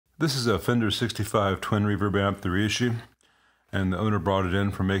This is a Fender 65 twin reverb amp, the reissue, and the owner brought it in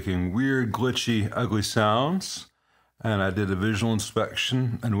for making weird, glitchy, ugly sounds. And I did a visual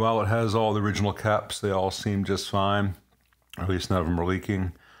inspection, and while it has all the original caps, they all seem just fine. Or at least none of them are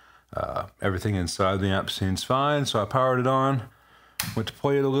leaking. Everything inside the amp seems fine, so I powered it on, went to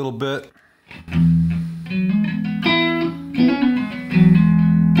play it a little bit.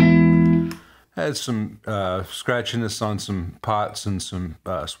 Had some scratchiness on some pots and some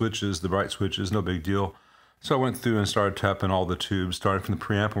switches, the bright switches, no big deal. So I went through and started tapping all the tubes, starting from the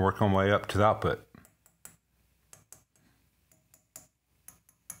preamp and working my way up to the output.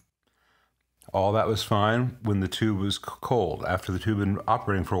 All that was fine when the tube was cold. After the tube had been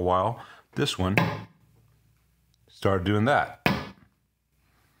operating for a while, this one started doing that.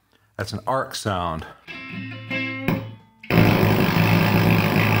 That's an arc sound.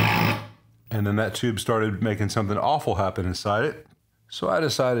 And then that tube started making something awful happen inside it. So I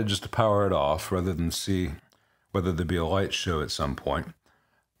decided just to power it off rather than see whether there'd be a light show at some point.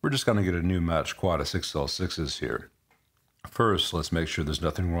 We're just going to get a new match quad of 6L6s here. First, let's make sure there's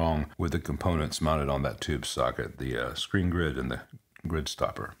nothing wrong with the components mounted on that tube socket, the screen grid and the grid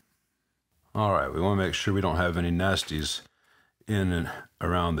stopper. All right, we want to make sure we don't have any nasties in and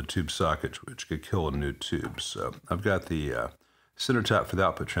around the tube socket, which could kill a new tube. So I've got the center tap for the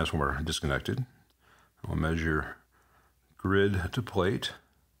output transformer disconnected. I'll measure grid to plate,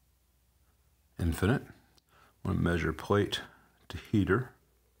 infinite. I'll measure plate to heater,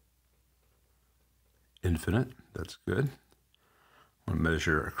 infinite. That's good. I'll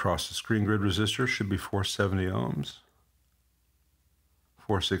measure across the screen grid resistor, should be 470 ohms.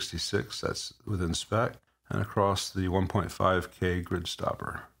 466, that's within spec. And across the 1.5K grid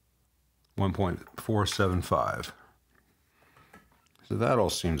stopper, 1.475. So that all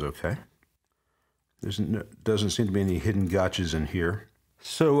seems okay. Doesn't seem to be any hidden gotchas in here.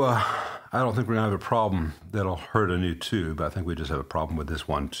 So I don't think we're gonna have a problem that'll hurt a new tube. I think we just have a problem with this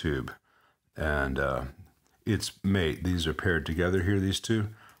one tube. And its mate, these are paired together here, these two.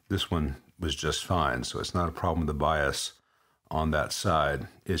 This one was just fine, so it's not a problem with the bias on that side.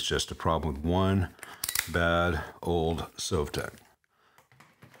 It's just a problem with one bad old Sovtek.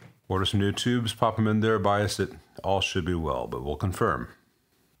 Order some new tubes, pop them in there, bias it, all should be well, but we'll confirm.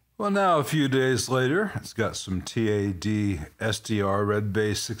 Well, now a few days later, it's got some TAD SDR red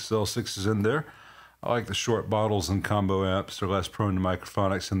bass 6L6s in there. I like the short bottles and combo amps. They're less prone to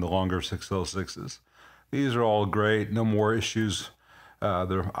microphonics than the longer 6L6s. These are all great, no more issues.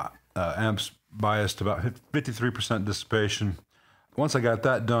 They're amps biased about 53% dissipation. Once I got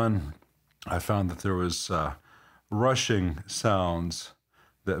that done, I found that there was rushing sounds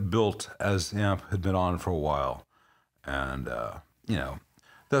that built as the amp had been on for a while. And, you know,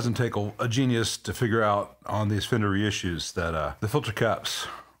 it doesn't take a genius to figure out on these Fender reissues that the filter caps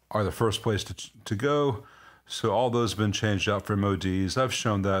are the first place to go. So all those have been changed out for MODs. I've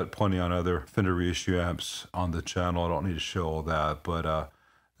shown that plenty on other Fender reissue amps on the channel. I don't need to show all that, but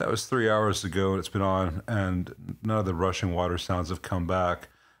that was 3 hours ago and it's been on, and none of the rushing water sounds have come back.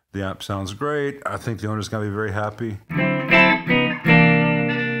 The amp sounds great. I think the owner's gonna be very happy.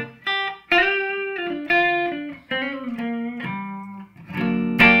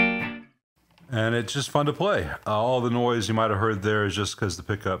 And it's just fun to play. All the noise you might have heard there is just because the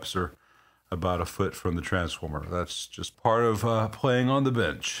pickups are about a foot from the transformer. That's just part of playing on the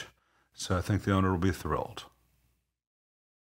bench. So I think the owner will be thrilled.